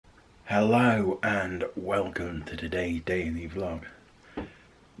Hello and welcome to today's daily vlog.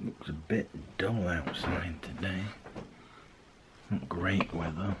 Looks a bit dull outside today. Not great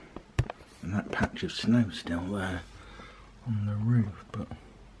weather. And that patch of snow still there on the roof, but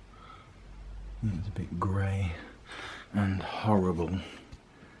it's a bit grey and horrible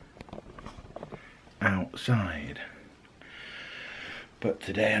outside. But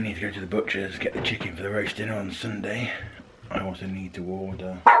today I need to go to the butcher's, get the chicken for the roast dinner on Sunday. I also need to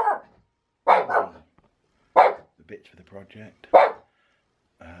order the bits for the project,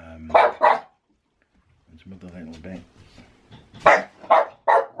 and some other little bits.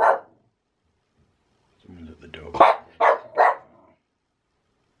 Someone's at the door.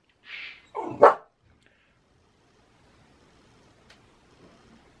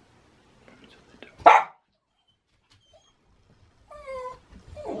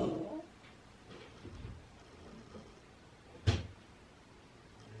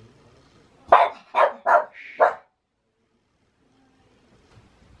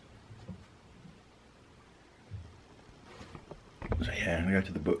 So yeah, I'm going to go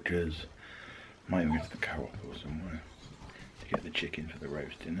to the butcher's, might even go to the co-op or somewhere to get the chicken for the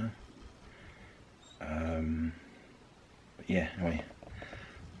roast dinner. But yeah, anyway,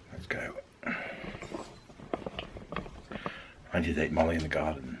 let's go. I need to take Molly in the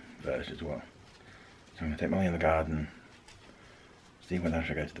garden first as well. So I'm going to take Molly in the garden, see whether I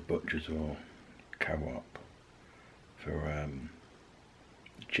should go to the butcher's or co-op for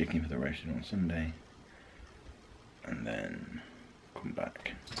chicken for the roast dinner on Sunday, and then come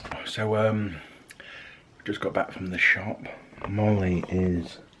back. So just got back from the shop. Molly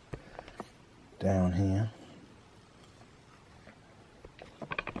is down here.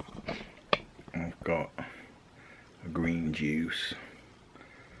 I've got a green juice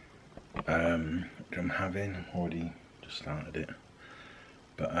which I'm having. I've already just started it,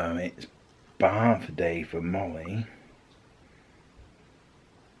 but it's bath day for Molly.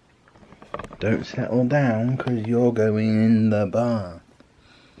 Don't settle down, because you're going in the bath.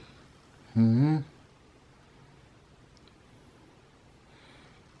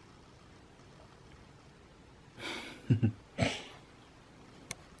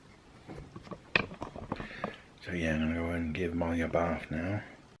 So yeah, I'm going to go and give Molly a bath now.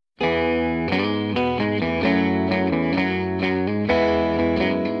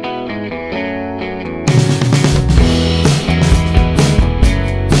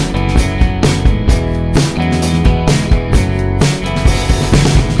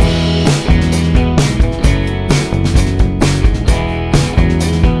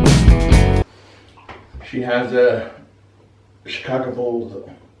 She has a Chicago Bulls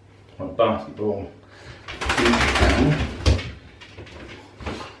basketball team.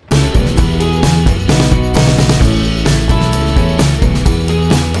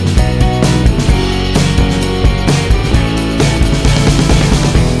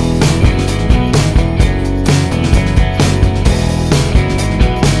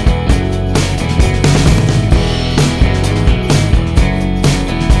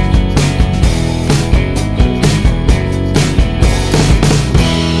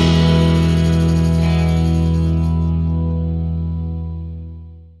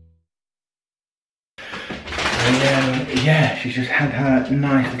 Yeah, she's just had her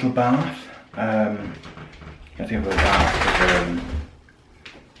nice little bath. I had to give her a bath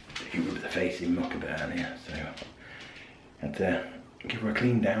because she rubbed the face in muck a bit earlier, so I had to give her a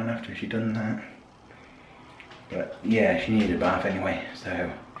clean down after she'd done that. But yeah, she needed a bath anyway,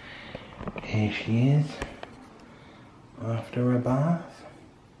 so here she is after a bath.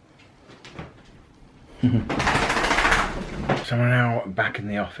 So we're now back in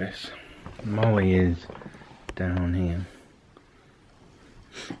the office. Molly is down here.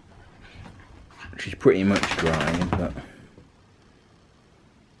 She's pretty much dry, but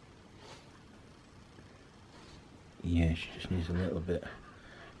yeah, she just needs a little bit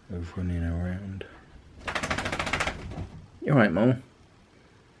of running around. You alright, Mol?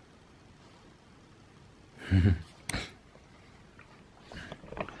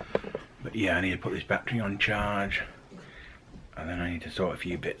 But yeah, I need to put this battery on charge, and then I need to sort a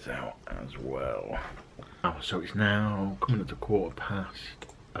few bits out as well. Oh, so it's now coming up to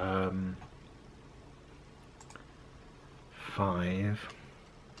 5:15.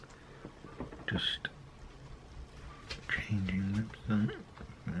 Just changing website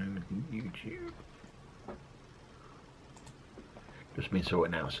over to YouTube. Just been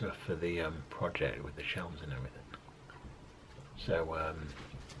sorting out stuff for the project with the shelves and everything. So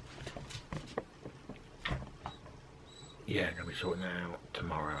yeah, I'm gonna be sorting that out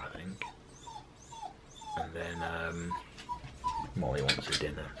tomorrow, I think. And then Molly wants a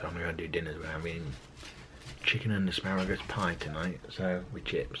dinner, so I'm going to do dinners. We're having chicken and asparagus pie tonight, so with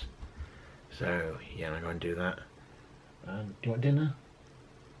chips. So yeah, I'm going to do that. Do you want dinner?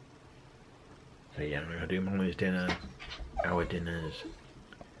 So yeah, I'm going to do Molly's dinner, our dinners,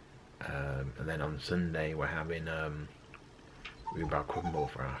 and then on Sunday we're having rhubarb crumble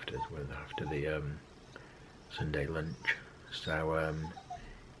for after the Sunday lunch. So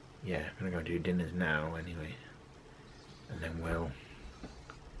yeah, I'm going to go do dinners now anyway, and then we'll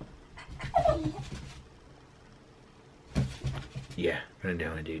I'm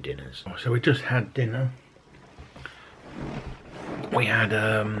going to do dinners. So we just had dinner. We had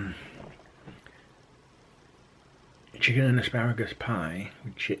chicken and asparagus pie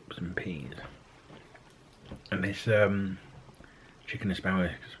with chips and peas. And this chicken and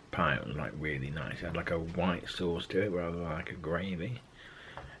asparagus pie was like really nice. It had like a white sauce to it rather than like a gravy.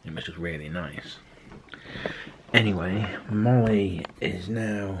 It was just really nice. Anyway, Molly is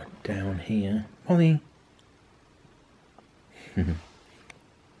now down here. Molly!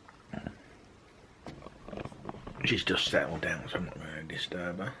 She's just settled down, so I'm not going to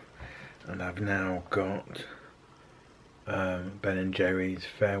disturb her. And I've now got Ben & Jerry's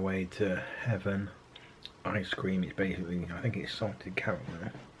Fairway to Heaven ice cream. It's basically, I think it's salted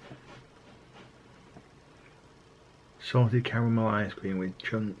caramel. Salted caramel ice cream with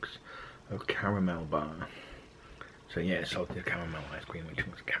chunks of caramel bar. So yeah, salted caramel ice cream with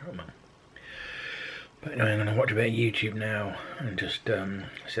chunks of caramel. But anyway, I'm going to watch a bit of YouTube now and just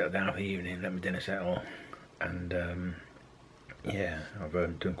settle down for the evening, let my dinner settle. And yeah,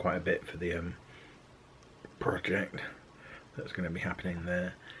 I've done quite a bit for the project that's going to be happening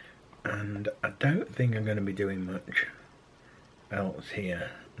there. And I don't think I'm going to be doing much else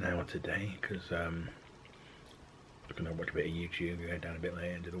here now today, because I'm going to watch a bit of YouTube, go down a bit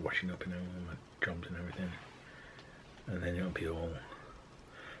later and do the washing up and all my jobs and everything. And then it'll be all.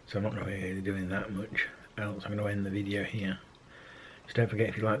 So I'm not going to be really doing that much else. I'm going to end the video here. So don't forget,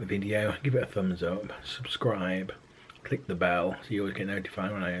 if you like the video, give it a thumbs up, subscribe, click the bell so you always get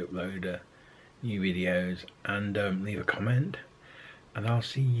notified when I upload new videos, and leave a comment. And I'll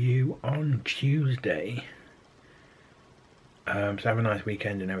see you on Tuesday. So have a nice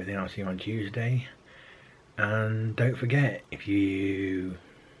weekend and everything. I'll see you on Tuesday. And don't forget, if you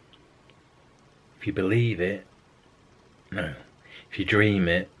believe it, no, if you dream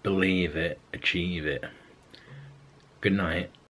it, believe it, achieve it. Good night.